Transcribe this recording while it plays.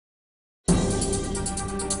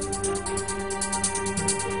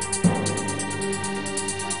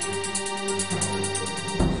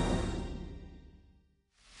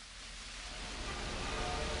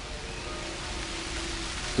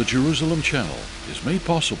The Jerusalem Channel is made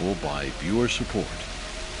possible by viewer support.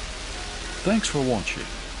 Thanks for watching.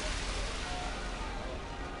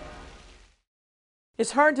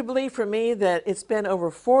 It's hard to believe for me that it's been over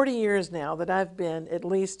 40 years now that I've been at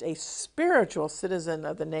least a spiritual citizen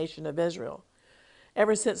of the nation of Israel.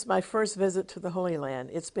 Ever since my first visit to the Holy Land,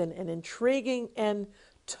 it's been an intriguing and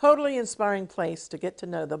totally inspiring place to get to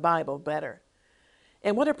know the Bible better.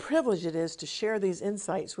 And what a privilege it is to share these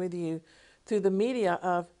insights with you through the media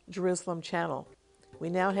of Jerusalem Channel. We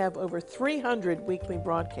now have over 300 weekly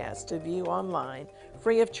broadcasts to view online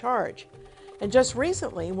free of charge. And just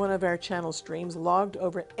recently, one of our channel streams logged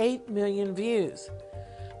over 8 million views.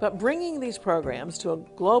 But bringing these programs to a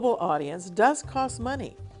global audience does cost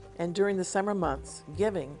money. And during the summer months,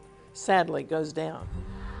 giving sadly goes down,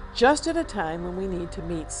 just at a time when we need to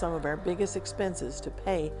meet some of our biggest expenses to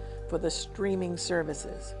pay for the streaming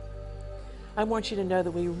services. I want you to know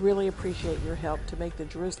that we really appreciate your help to make the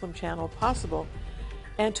Jerusalem Channel possible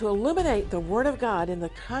and to illuminate the Word of God in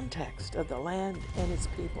the context of the land and its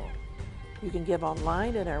people. You can give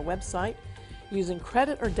online at our website using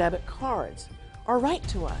credit or debit cards, or write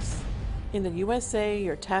to us. In the USA,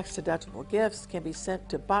 your tax-deductible gifts can be sent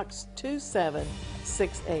to Box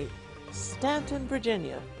 2768, Stanton,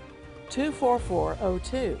 Virginia,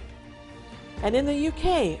 24402. And in the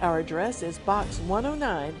UK, our address is Box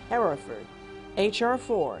 109, Hereford,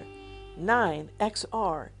 HR4,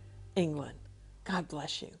 9XR, England. God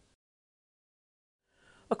bless you.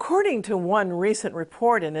 According to one recent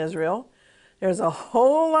report in Israel, there's a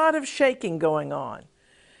whole lot of shaking going on.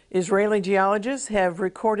 Israeli geologists have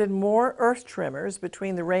recorded more earth tremors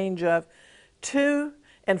between the range of 2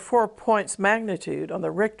 and 4 points magnitude on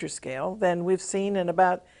the Richter scale than we've seen in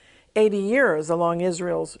about 80 years along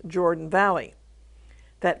Israel's Jordan Valley.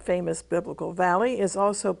 That famous biblical valley is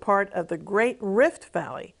also part of the Great Rift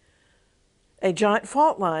Valley, a giant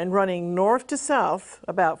fault line running north to south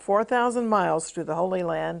about 4,000 miles through the Holy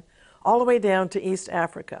Land, all the way down to East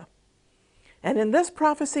Africa. And in this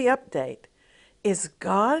prophecy update, is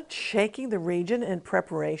God shaking the region in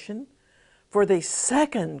preparation for the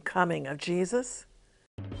second coming of Jesus?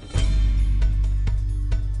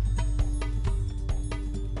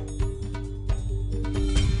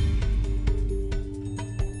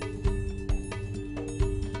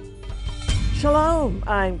 Shalom,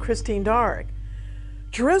 I'm Christine Darg.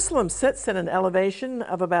 Jerusalem sits at an elevation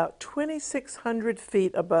of about 2,600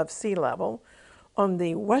 feet above sea level on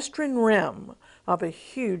the western rim of a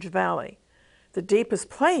huge valley. The deepest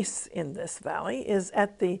place in this valley is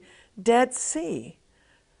at the Dead Sea,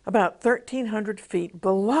 about 1,300 feet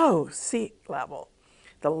below sea level,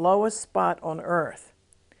 the lowest spot on Earth.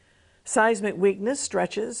 Seismic weakness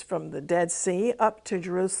stretches from the Dead Sea up to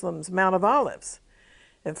Jerusalem's Mount of Olives.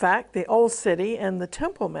 In fact, the Old City and the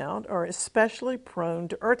Temple Mount are especially prone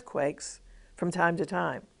to earthquakes from time to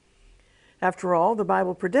time. After all, the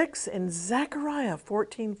Bible predicts in Zechariah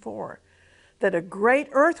 14:4 that a great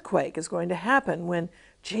earthquake is going to happen when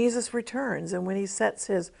Jesus returns and when he sets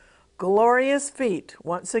his glorious feet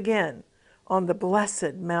once again on the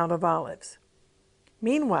blessed Mount of Olives.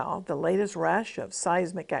 Meanwhile, the latest rash of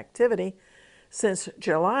seismic activity since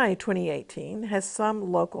July 2018 has some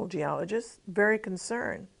local geologists very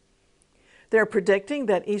concerned. They're predicting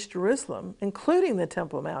that East Jerusalem, including the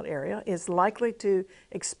Temple Mount area, is likely to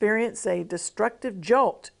experience a destructive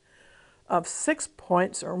jolt of 6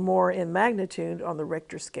 points or more in magnitude on the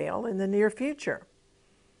Richter scale in the near future.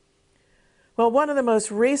 Well, one of the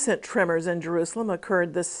most recent tremors in Jerusalem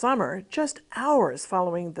occurred this summer, just hours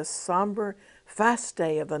following the somber fast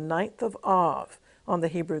day of the 9th of Av on the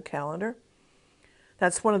Hebrew calendar.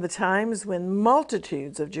 That's one of the times when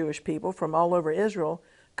multitudes of Jewish people from all over Israel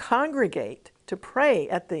congregate to pray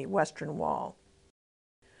at the Western Wall.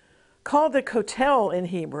 Called the Kotel in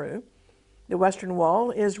Hebrew, the Western Wall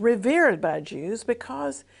is revered by Jews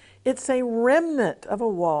because it's a remnant of a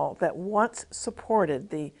wall that once supported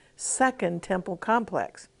the Second Temple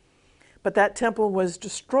complex. But that temple was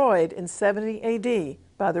destroyed in 70 AD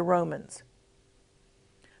by the Romans.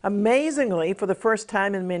 Amazingly, for the first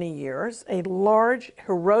time in many years, a large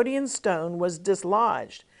Herodian stone was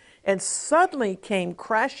dislodged and suddenly came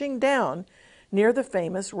crashing down near the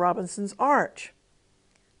famous Robinson's Arch.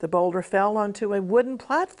 The boulder fell onto a wooden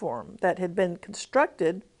platform that had been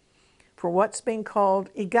constructed for what's being called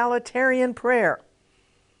egalitarian prayer,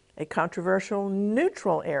 a controversial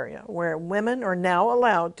neutral area where women are now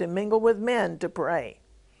allowed to mingle with men to pray.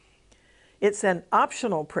 It's an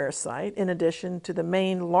optional prayer site in addition to the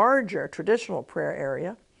main larger traditional prayer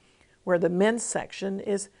area where the men's section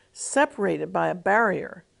is separated by a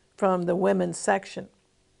barrier from the women's section.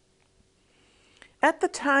 At the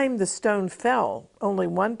time the stone fell, only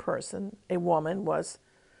one person, a woman, was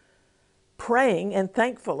praying, and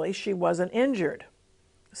thankfully she wasn't injured.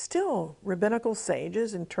 Still, rabbinical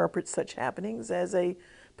sages interpret such happenings as a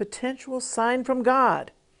potential sign from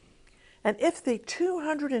God. And if the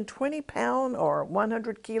 220-pound or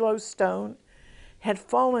 100-kilo stone had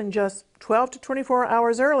fallen just 12 to 24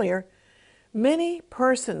 hours earlier, many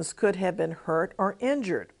persons could have been hurt or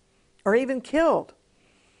injured, or even killed.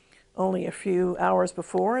 Only a few hours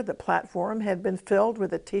before, the platform had been filled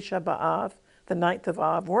with the Tisha B'Av, the 9th of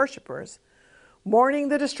Av worshippers, mourning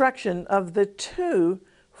the destruction of the two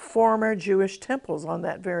former Jewish temples on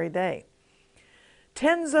that very day.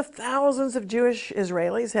 Tens of thousands of Jewish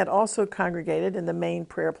Israelis had also congregated in the main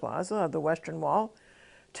prayer plaza of the Western Wall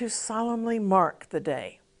to solemnly mark the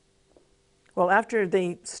day. Well, after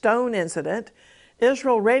the stone incident,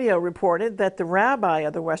 Israel Radio reported that the rabbi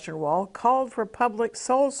of the Western Wall called for public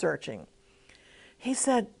soul searching. He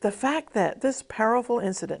said the fact that this powerful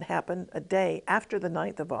incident happened a day after the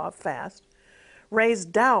 9th of Av fast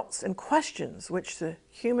raised doubts and questions which the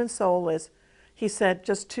human soul is, he said,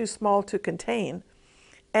 just too small to contain,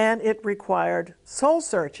 and it required soul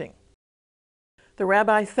searching. The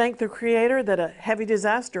rabbi thanked the Creator that a heavy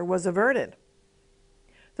disaster was averted.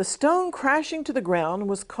 The stone crashing to the ground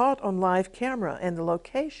was caught on live camera, and the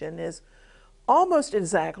location is almost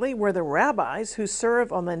exactly where the rabbis who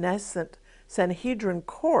serve on the nascent Sanhedrin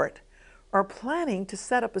court are planning to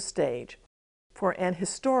set up a stage for an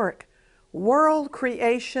historic world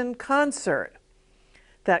creation concert.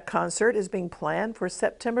 That concert is being planned for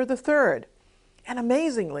September the 3rd. And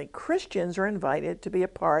amazingly, Christians are invited to be a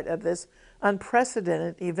part of this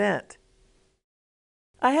unprecedented event.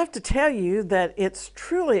 I have to tell you that it's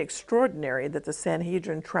truly extraordinary that the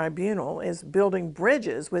Sanhedrin Tribunal is building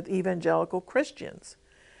bridges with evangelical Christians.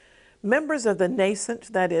 Members of the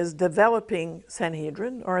nascent, that is, developing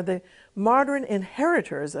Sanhedrin, are the modern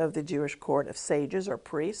inheritors of the Jewish court of sages or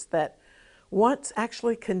priests that once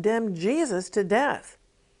actually condemned Jesus to death.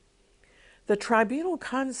 The tribunal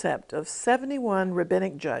concept of 71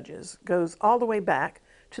 rabbinic judges goes all the way back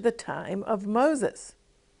to the time of Moses.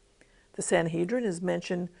 The Sanhedrin is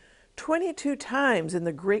mentioned 22 times in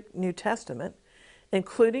the Greek New Testament,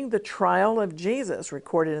 including the trial of Jesus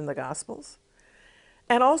recorded in the Gospels,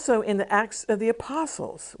 and also in the Acts of the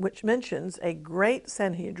Apostles, which mentions a great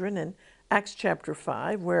Sanhedrin in Acts chapter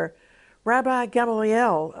 5, where Rabbi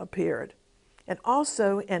Gamaliel appeared, and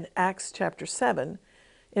also in Acts chapter 7,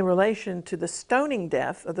 in relation to the stoning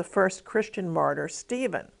death of the first Christian martyr,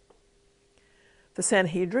 Stephen. The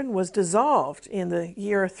Sanhedrin was dissolved in the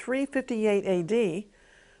year 358 AD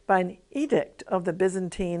by an edict of the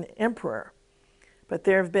Byzantine emperor, but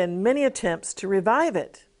there have been many attempts to revive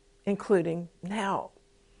it, including now.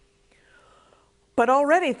 But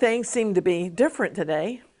already things seem to be different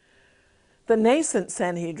today. The nascent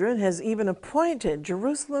Sanhedrin has even appointed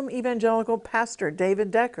Jerusalem evangelical pastor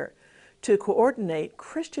David Decker to coordinate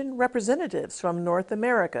Christian representatives from North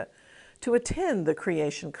America to attend the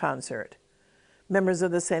creation concert. Members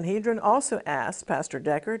of the Sanhedrin also asked Pastor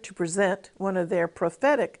Decker to present one of their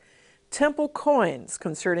prophetic temple coins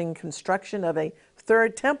concerning construction of a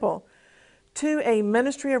third temple to a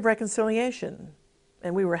ministry of reconciliation.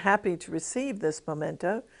 And we were happy to receive this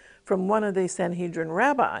memento from one of the Sanhedrin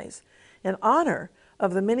rabbis in honor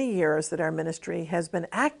of the many years that our ministry has been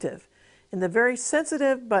active in the very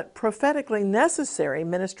sensitive but prophetically necessary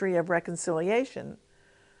ministry of reconciliation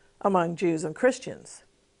among Jews and Christians.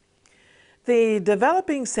 The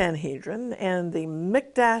developing Sanhedrin and the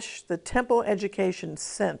Mikdash, the Temple Education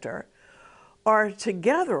Center, are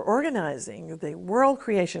together organizing the World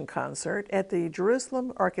Creation Concert at the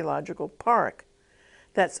Jerusalem Archaeological Park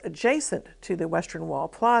that's adjacent to the Western Wall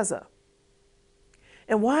Plaza.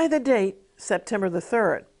 And why the date September the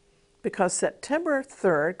 3rd? Because September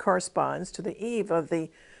 3rd corresponds to the eve of the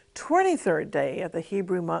 23rd day of the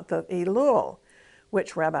Hebrew month of Elul,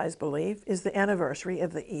 which rabbis believe is the anniversary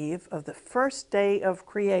of the eve of the first day of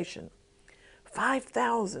creation,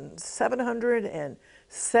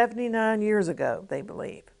 5,779 years ago, they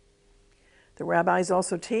believe. The rabbis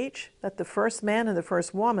also teach that the first man and the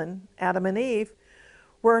first woman, Adam and Eve,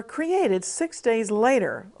 were created 6 days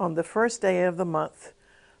later on the first day of the month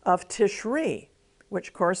of Tishri,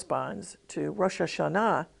 which corresponds to Rosh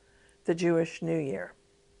Hashanah, the Jewish New Year.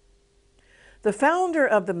 The founder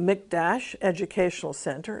of the Mikdash Educational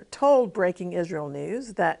Center told Breaking Israel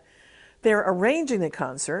News that they're arranging the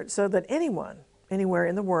concert so that anyone, anywhere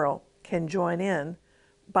in the world, can join in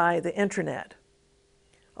by the internet.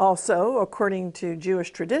 Also, according to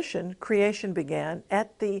Jewish tradition, creation began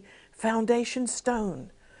at the foundation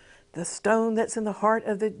stone, the stone that's in the heart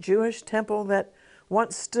of the Jewish temple that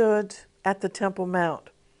once stood at the Temple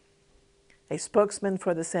Mount. A spokesman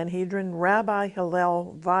for the Sanhedrin, Rabbi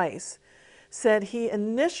Hillel Weiss, said he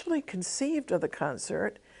initially conceived of the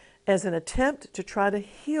concert as an attempt to try to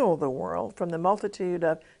heal the world from the multitude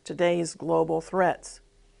of today's global threats.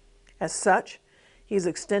 As such, he's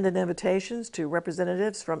extended invitations to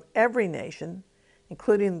representatives from every nation,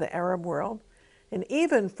 including the Arab world, and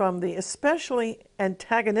even from the especially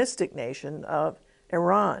antagonistic nation of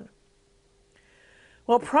Iran.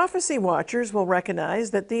 Well, prophecy watchers will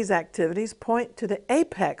recognize that these activities point to the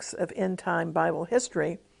apex of end-time Bible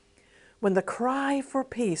history, when the cry for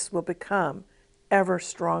peace will become ever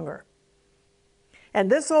stronger. And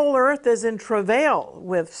this old earth is in travail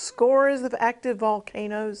with scores of active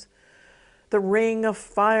volcanoes, the ring of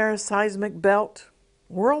fire seismic belt,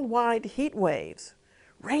 worldwide heat waves,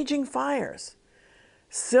 raging fires,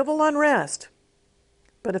 civil unrest.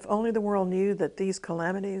 But if only the world knew that these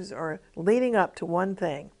calamities are leading up to one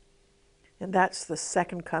thing, and that's the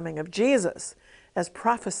second coming of Jesus, as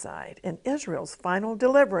prophesied in Israel's final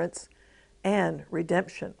deliverance and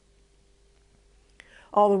redemption.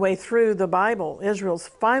 All the way through the Bible, Israel's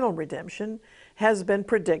final redemption has been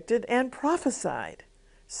predicted and prophesied.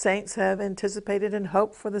 Saints have anticipated and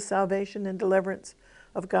hoped for the salvation and deliverance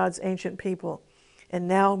of God's ancient people, and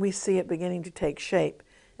now we see it beginning to take shape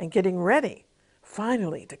and getting ready,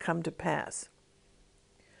 finally, to come to pass.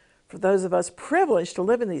 For those of us privileged to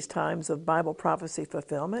live in these times of Bible prophecy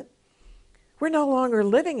fulfillment, we're no longer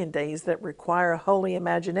living in days that require holy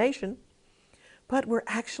imagination, but we're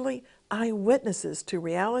actually eyewitnesses to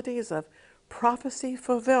realities of prophecy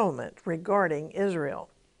fulfillment regarding Israel.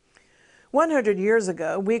 100 years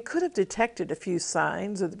ago, we could have detected a few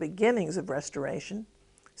signs of the beginnings of restoration,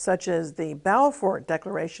 such as the Balfour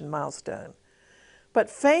Declaration milestone. But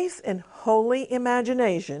faith and holy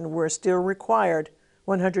imagination were still required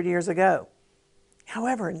 100 years ago.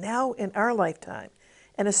 However, now in our lifetime,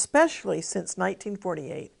 and especially since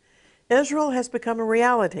 1948, Israel has become a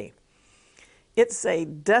reality. It's a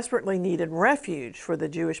desperately needed refuge for the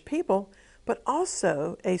Jewish people, but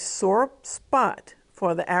also a sore spot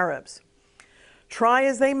for the Arabs. Try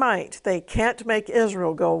as they might, they can't make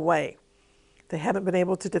Israel go away. They haven't been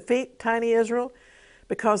able to defeat tiny Israel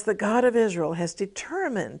because the God of Israel has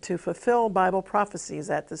determined to fulfill Bible prophecies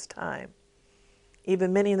at this time.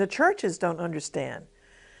 Even many in the churches don't understand.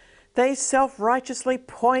 They self-righteously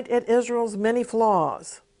point at Israel's many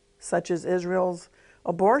flaws, such as Israel's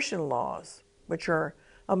abortion laws, which are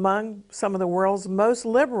among some of the world's most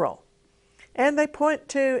liberal. And they point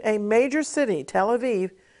to a major city, Tel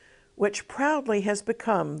Aviv, which proudly has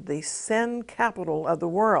become the sin capital of the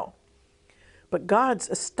world. But God's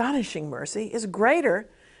astonishing mercy is greater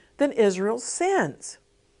than Israel's sins.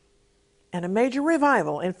 And a major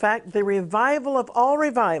revival, in fact, the revival of all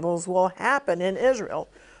revivals, will happen in Israel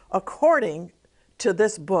according to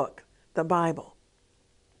this book, the Bible.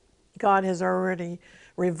 God has already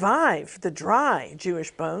revived the dry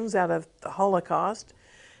Jewish bones out of the Holocaust.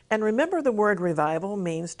 And remember, the word revival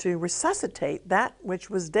means to resuscitate that which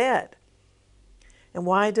was dead. And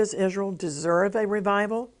why does Israel deserve a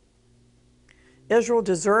revival? Israel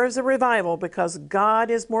deserves a revival because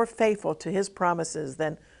God is more faithful to his promises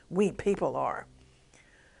than we people are.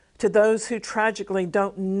 To those who tragically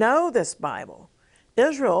don't know this Bible,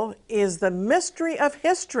 Israel is the mystery of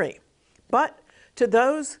history. But to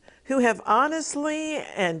those who have honestly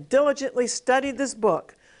and diligently studied this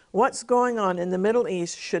book, what's going on in the Middle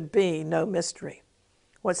East should be no mystery.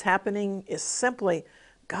 What's happening is simply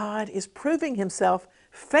God is proving himself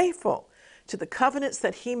faithful to the covenants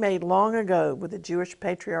that he made long ago with the Jewish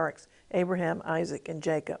patriarchs Abraham, Isaac, and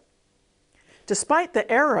Jacob. Despite the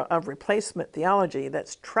era of replacement theology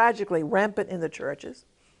that's tragically rampant in the churches,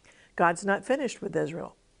 God's not finished with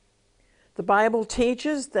Israel. The Bible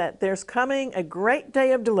teaches that there's coming a great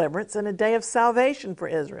day of deliverance and a day of salvation for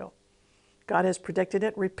Israel. God has predicted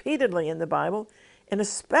it repeatedly in the Bible, and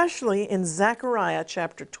especially in Zechariah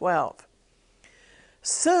chapter 12.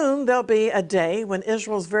 Soon there'll be a day when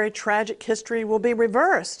Israel's very tragic history will be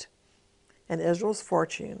reversed, and Israel's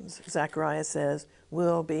fortunes, Zechariah says,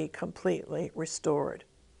 will be completely restored.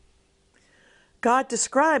 God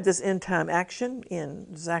described this end-time action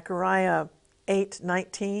in Zechariah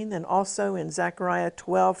 8:19 and also in Zechariah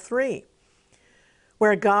 12:3,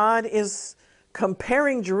 where God is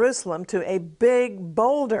comparing Jerusalem to a big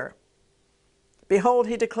boulder. Behold,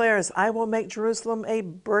 he declares, I will make Jerusalem a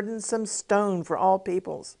burdensome stone for all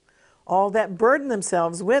peoples. All that burden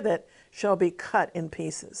themselves with it shall be cut in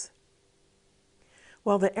pieces.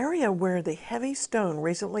 Well, the area where the heavy stone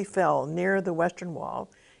recently fell near the western wall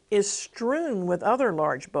is strewn with other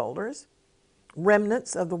large boulders,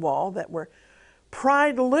 remnants of the wall that were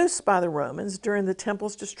pried loose by the Romans during the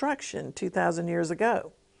temple's destruction 2,000 years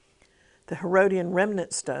ago. The Herodian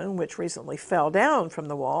remnant stone, which recently fell down from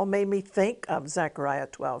the wall, made me think of Zechariah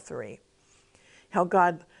 12:3, how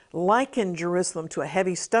God likened Jerusalem to a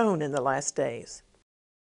heavy stone in the last days.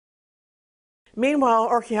 Meanwhile,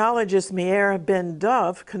 archaeologist Meir Ben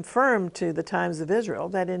Dov confirmed to the Times of Israel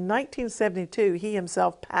that in 1972 he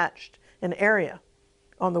himself patched an area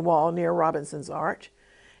on the wall near Robinson's Arch,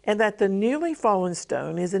 and that the newly fallen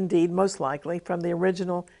stone is indeed most likely from the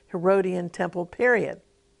original Herodian temple period.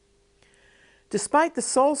 Despite the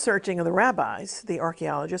soul-searching of the rabbis, the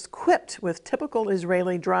archaeologist quipped with typical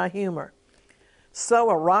Israeli dry humor. "So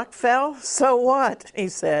a rock fell? So what?" he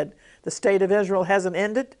said. "The state of Israel hasn't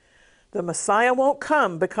ended. The Messiah won't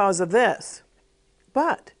come because of this."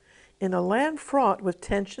 But in a land fraught with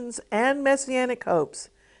tensions and messianic hopes,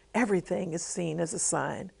 everything is seen as a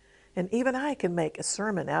sign, and even I can make a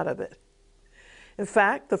sermon out of it. In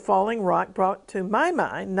fact, the falling rock brought to my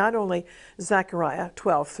mind not only Zechariah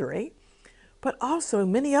 12:3, but also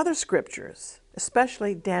many other scriptures,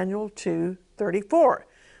 especially Daniel 2:34,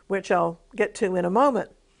 which I'll get to in a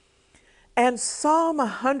moment, and Psalm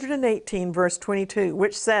 118, verse 22,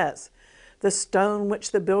 which says, "The stone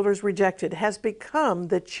which the builders rejected has become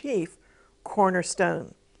the chief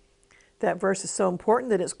cornerstone." That verse is so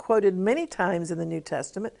important that it's quoted many times in the New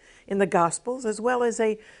Testament, in the Gospels, as well as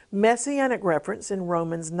a messianic reference in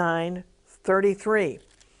Romans 9:33.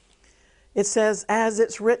 It says, "As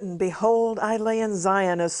it's written, behold, I lay in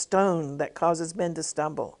Zion a stone that causes men to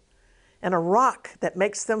stumble, and a rock that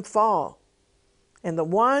makes them fall. And the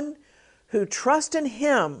one who trusts in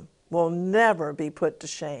him will never be put to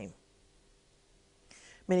shame."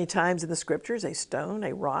 Many times in the scriptures, a stone,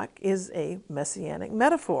 a rock, is a messianic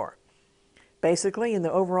metaphor. Basically, in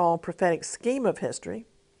the overall prophetic scheme of history,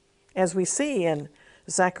 as we see in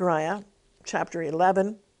Zechariah chapter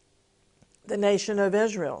 11, the nation of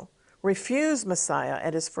Israel refused Messiah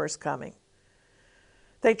at his first coming.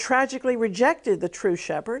 They tragically rejected the true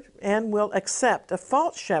shepherd and will accept a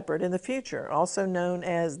false shepherd in the future, also known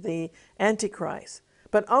as the Antichrist,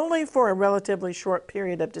 but only for a relatively short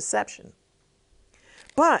period of deception.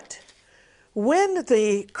 But when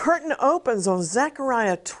the curtain opens on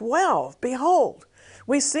Zechariah 12, behold,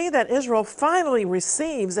 we see that Israel finally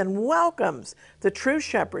receives and welcomes the true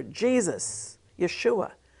shepherd, Jesus,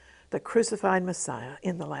 Yeshua, the crucified Messiah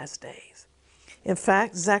in the last days. In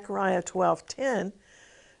fact, Zechariah 12:10,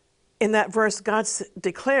 in that verse, God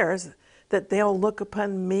declares that they'll look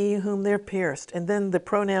upon me whom they're pierced, and then the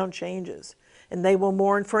pronoun changes, and they will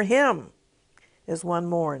mourn for him as one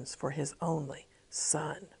mourns for his only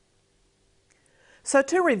son. So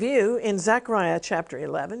to review, in Zechariah chapter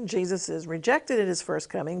 11, Jesus is rejected at his first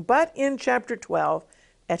coming, but in chapter 12,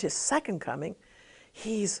 at his second coming,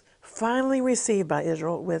 he's finally received by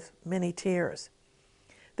Israel with many tears.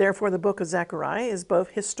 Therefore, the book of Zechariah is both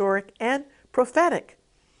historic and prophetic.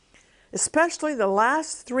 Especially the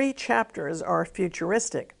last 3 chapters are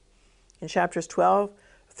futuristic. In chapters 12,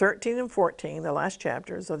 13, and 14, the last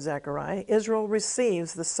chapters of Zechariah, Israel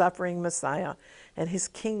receives the suffering Messiah and his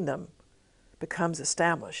kingdom becomes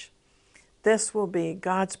established. This will be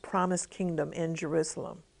God's promised kingdom in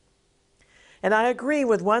Jerusalem. And I agree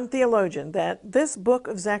with one theologian that this book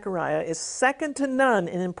of Zechariah is second to none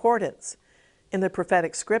in importance in the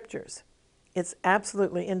prophetic scriptures. It's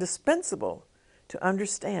absolutely indispensable to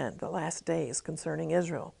understand the last days concerning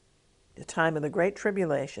Israel, the time of the Great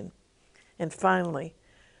Tribulation, and finally,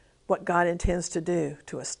 what God intends to do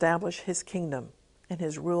to establish his kingdom and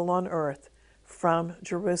his rule on earth from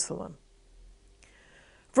Jerusalem.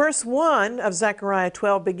 Verse 1 of Zechariah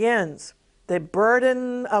 12 begins, "The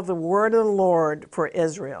burden of the word of the Lord for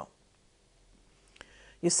Israel."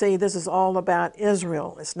 You see, this is all about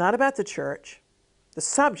Israel. It's not about the church. The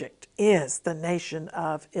subject is the nation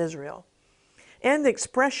of Israel. And the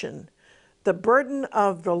expression, "the burden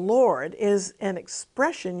of the Lord," is an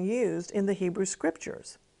expression used in the Hebrew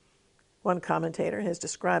scriptures. One commentator has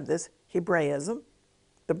described this Hebraism,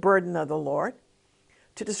 the burden of the Lord,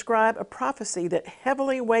 to describe a prophecy that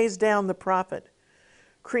heavily weighs down the prophet,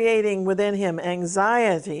 creating within him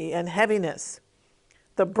anxiety and heaviness.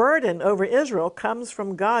 The burden over Israel comes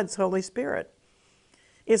from God's Holy Spirit.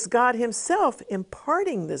 It's God himself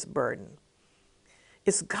imparting this burden.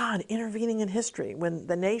 It's God intervening in history when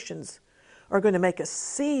the nations are going to make a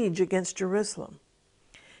siege against Jerusalem.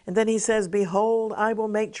 And then he says, "Behold, I will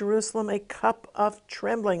make Jerusalem a cup of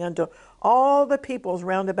trembling unto all the peoples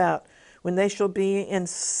round about, when they shall be in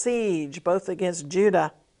siege both against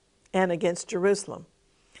Judah and against Jerusalem.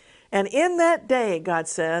 And in that day," God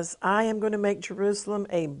says, "I am going to make Jerusalem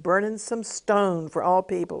a burdensome stone for all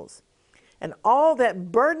peoples, and all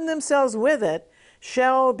that burden themselves with it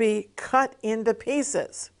shall be cut into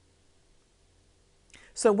pieces.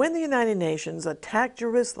 So when the United Nations attacked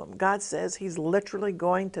Jerusalem, God says he's literally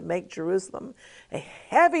going to make Jerusalem a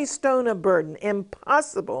heavy stone of burden,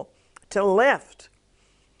 impossible to lift.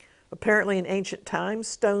 Apparently in ancient times,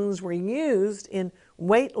 stones were used in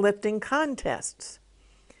weightlifting contests.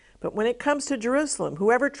 But when it comes to Jerusalem,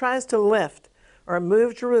 whoever tries to lift or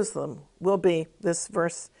move Jerusalem will be, this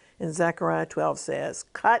verse in Zechariah 12 says,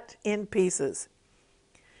 cut in pieces.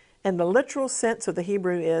 And the literal sense of the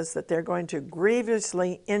Hebrew is that they're going to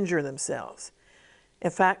grievously injure themselves.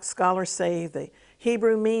 In fact, scholars say the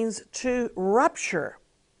Hebrew means to rupture.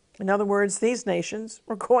 In other words, these nations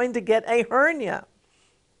were going to get a hernia.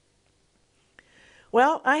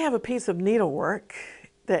 Well, I have a piece of needlework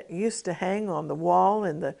that used to hang on the wall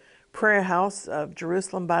in the prayer house of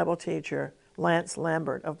Jerusalem Bible teacher Lance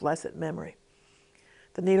Lambert of blessed memory.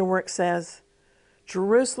 The needlework says,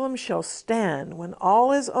 Jerusalem shall stand when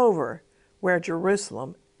all is over where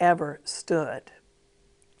Jerusalem ever stood.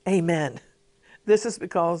 Amen. This is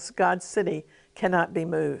because God's city cannot be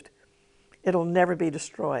moved. It'll never be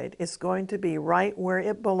destroyed. It's going to be right where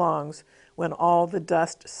it belongs when all the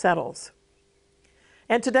dust settles.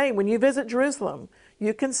 And today, when you visit Jerusalem,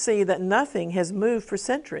 you can see that nothing has moved for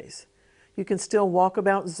centuries. You can still walk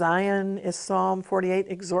about Zion, as Psalm 48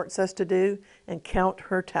 exhorts us to do, and count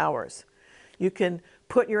her towers. You can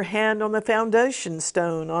put your hand on the foundation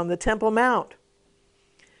stone on the Temple Mount.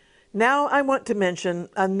 Now I want to mention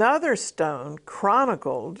another stone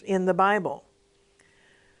chronicled in the Bible.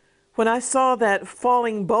 When I saw that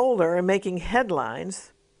falling boulder making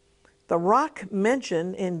headlines, the rock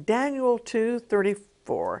mentioned in Daniel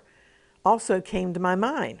 2:34 also came to my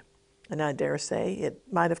mind, and I dare say it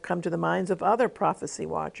might have come to the minds of other prophecy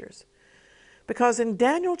watchers. Because in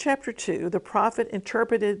Daniel chapter 2, the prophet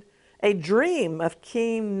interpreted a dream of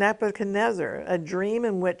King Nebuchadnezzar, a dream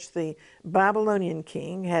in which the Babylonian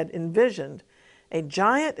king had envisioned a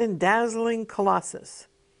giant and dazzling colossus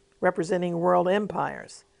representing world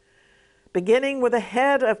empires, beginning with a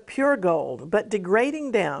head of pure gold, but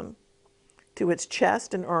degrading down to its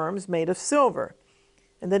chest and arms made of silver,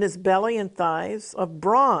 and then its belly and thighs of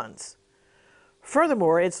bronze.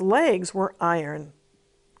 Furthermore, its legs were iron,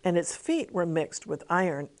 and its feet were mixed with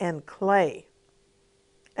iron and clay.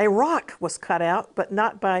 A rock was cut out, but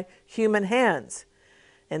not by human hands.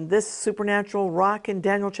 And this supernatural rock in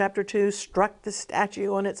Daniel chapter 2 struck the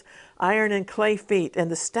statue on its iron and clay feet, and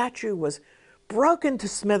the statue was broken to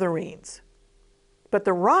smithereens. But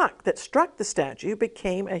the rock that struck the statue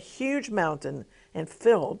became a huge mountain and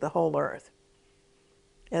filled the whole earth.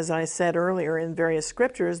 As I said earlier in various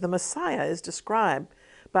scriptures, the Messiah is described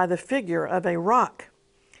by the figure of a rock.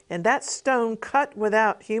 And that stone cut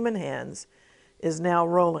without human hands is now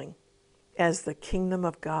rolling as the kingdom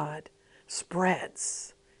of God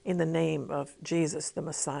spreads in the name of Jesus the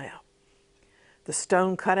Messiah. The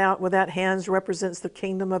stone cut out without hands represents the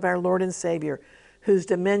kingdom of our Lord and Savior, whose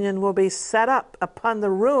dominion will be set up upon the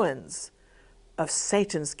ruins of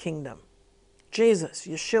Satan's kingdom. Jesus,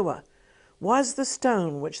 Yeshua, was the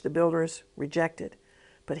stone which the builders rejected,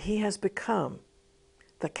 but he has become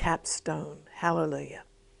the capstone. Hallelujah.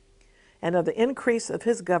 And of the increase of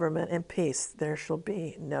his government and peace there shall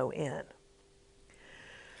be no end.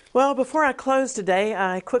 Well, before I close today,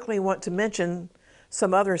 I quickly want to mention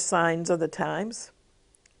some other signs of the times.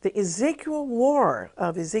 The Ezekiel war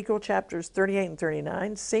of Ezekiel chapters 38 and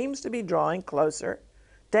 39 seems to be drawing closer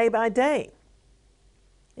day by day.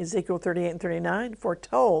 Ezekiel 38 and 39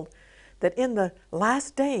 foretold that in the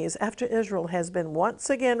last days, after Israel has been once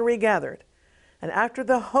again regathered, and after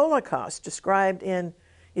the Holocaust described in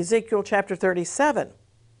Ezekiel chapter 37,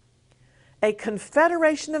 a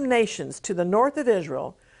confederation of nations to the north of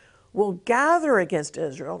Israel will gather against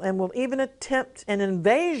Israel and will even attempt an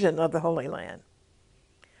invasion of the Holy Land.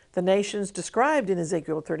 The nations described in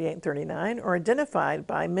Ezekiel 38 and 39 are identified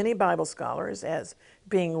by many Bible scholars as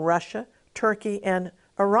being Russia, Turkey, and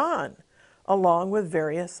Iran, along with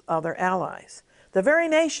various other allies. The very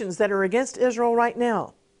nations that are against Israel right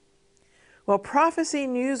now. Well, Prophecy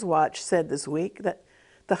Newswatch said this week that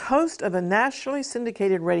the host of a nationally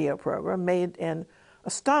syndicated radio program made an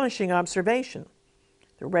astonishing observation.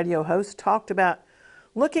 The radio host talked about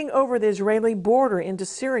looking over the Israeli border into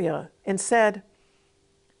Syria and said,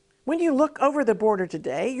 when you look over the border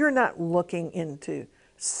today, you're not looking into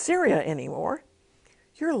Syria anymore.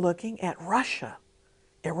 You're looking at Russia,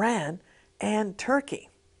 Iran, and Turkey.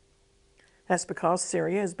 That's because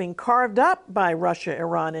Syria is being carved up by Russia,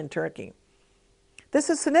 Iran, and Turkey. This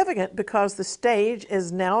is significant because the stage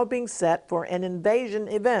is now being set for an invasion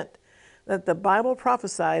event that the Bible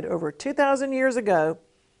prophesied over 2,000 years ago,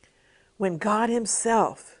 when God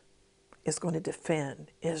himself is going to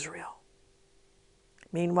defend Israel.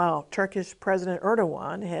 Meanwhile, Turkish President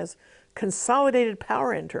Erdogan has consolidated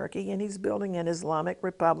power in Turkey, and he's building an Islamic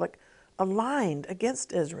republic aligned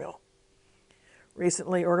against Israel.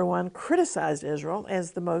 Recently, Erdogan criticized Israel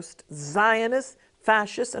as the most Zionist,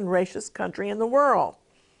 fascist, and racist country in the world.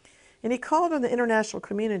 And he called on the international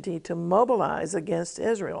community to mobilize against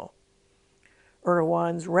Israel.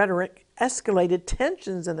 Erdogan's rhetoric escalated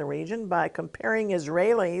tensions in the region by comparing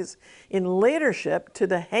Israelis in leadership to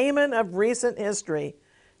the Haman of recent history,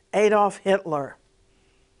 Adolf Hitler.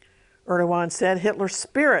 Erdogan said Hitler's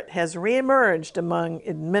spirit has reemerged among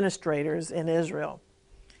administrators in Israel.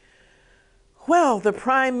 Well, the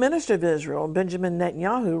Prime Minister of Israel, Benjamin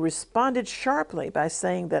Netanyahu, responded sharply by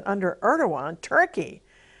saying that under Erdogan, Turkey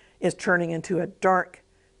is turning into a dark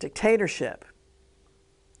dictatorship.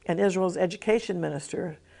 And Israel's education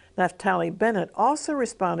minister, Naftali Bennett, also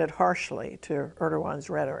responded harshly to Erdogan's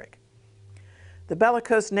rhetoric. The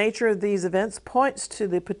bellicose nature of these events points to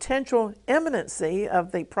the potential imminency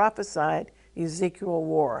of the prophesied Ezekiel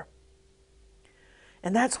war.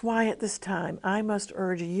 And that's why at this time I must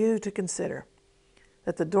urge you to consider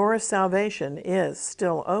that the door of salvation is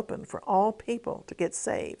still open for all people to get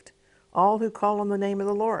saved, all who call on the name of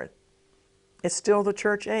the Lord. It's still the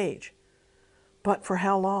church age. But for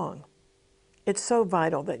how long? It's so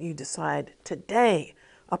vital that you decide today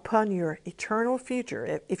upon your eternal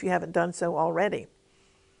future, if you haven't done so already.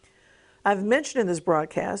 I've mentioned in this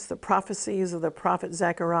broadcast the prophecies of the prophet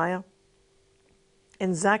Zechariah.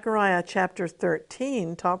 In Zechariah chapter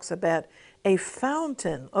 13 talks about a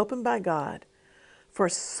fountain opened by God for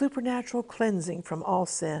supernatural cleansing from all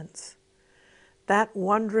sins. That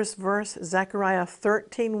wondrous verse, Zechariah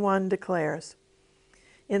 13:1, declares,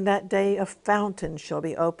 "In that day a fountain shall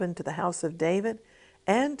be opened to the house of David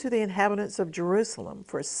and to the inhabitants of Jerusalem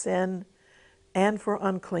for sin and for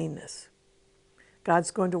uncleanness."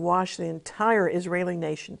 God's going to wash the entire Israeli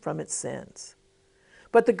nation from its sins.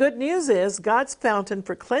 But the good news is God's fountain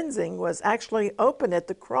for cleansing was actually open at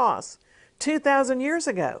the cross 2,000 years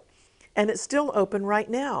ago, and it's still open right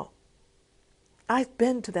now. I've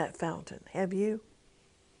been to that fountain. Have you?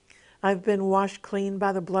 I've been washed clean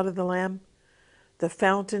by the blood of the Lamb, the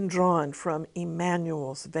fountain drawn from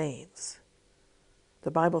Emmanuel's veins.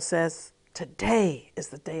 The Bible says today is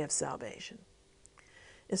the day of salvation.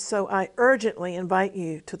 And so I urgently invite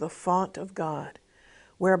you to the font of God,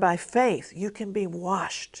 where by faith you can be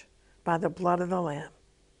washed by the blood of the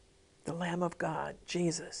Lamb of God,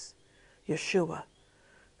 Jesus, Yeshua,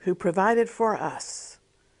 who provided for us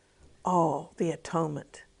all the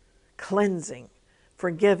atonement, cleansing,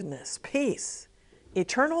 forgiveness, peace,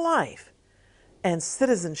 eternal life, and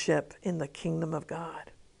citizenship in the kingdom of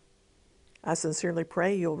God. I sincerely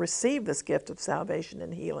pray you'll receive this gift of salvation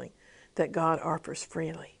and healing that God offers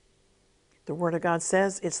freely. The Word of God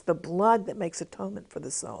says it's the blood that makes atonement for the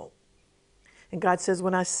soul. And God says,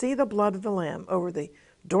 when I see the blood of the Lamb over the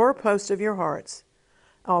doorpost of your hearts,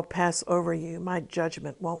 I'll pass over you. My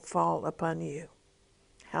judgment won't fall upon you.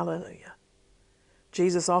 Hallelujah.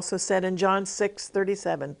 Jesus also said in John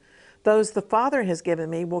 6:37, "Those the Father has given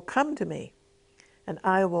me will come to me, and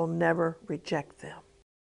I will never reject them."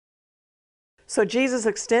 So Jesus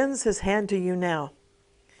extends his hand to you now.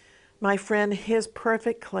 My friend, his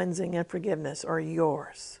perfect cleansing and forgiveness are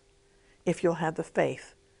yours if you'll have the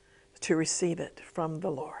faith to receive it from the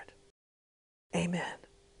Lord. Amen.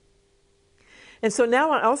 And so now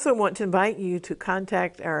I also want to invite you to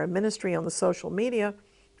contact our ministry on the social media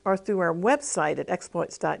or through our website at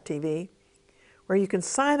exploits.tv, where you can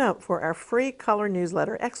sign up for our free color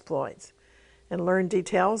newsletter, Exploits, and learn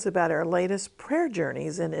details about our latest prayer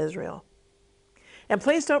journeys in Israel. And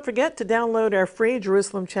please don't forget to download our free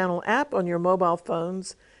Jerusalem Channel app on your mobile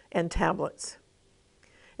phones and tablets.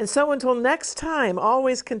 And so until next time,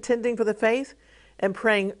 always contending for the faith and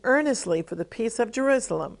praying earnestly for the peace of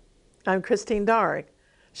Jerusalem, I'm Christine Darg.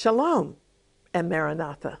 Shalom and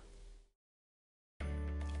Maranatha.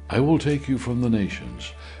 I will take you from the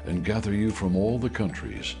nations and gather you from all the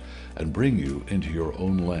countries and bring you into your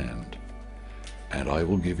own land. And I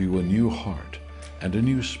will give you a new heart, and a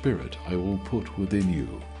new spirit I will put within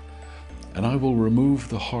you. And I will remove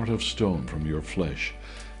the heart of stone from your flesh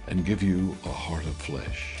and give you a heart of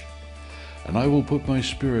flesh. And I will put my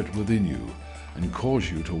spirit within you and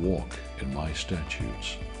cause you to walk in my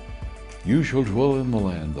statutes. You shall dwell in the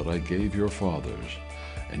land that I gave your fathers,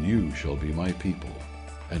 and you shall be my people,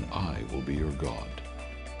 and I will be your God.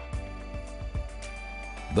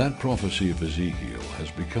 That prophecy of Ezekiel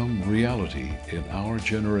has become reality in our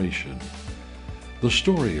generation. The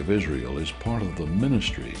story of Israel is part of the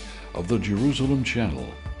ministry of the Jerusalem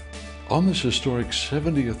Channel. On this historic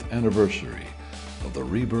 70th anniversary of the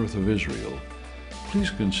rebirth of Israel,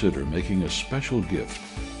 please consider making a special gift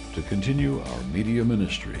to continue our media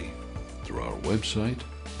ministry through our website,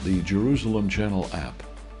 the Jerusalem Channel app,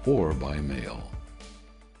 or by mail.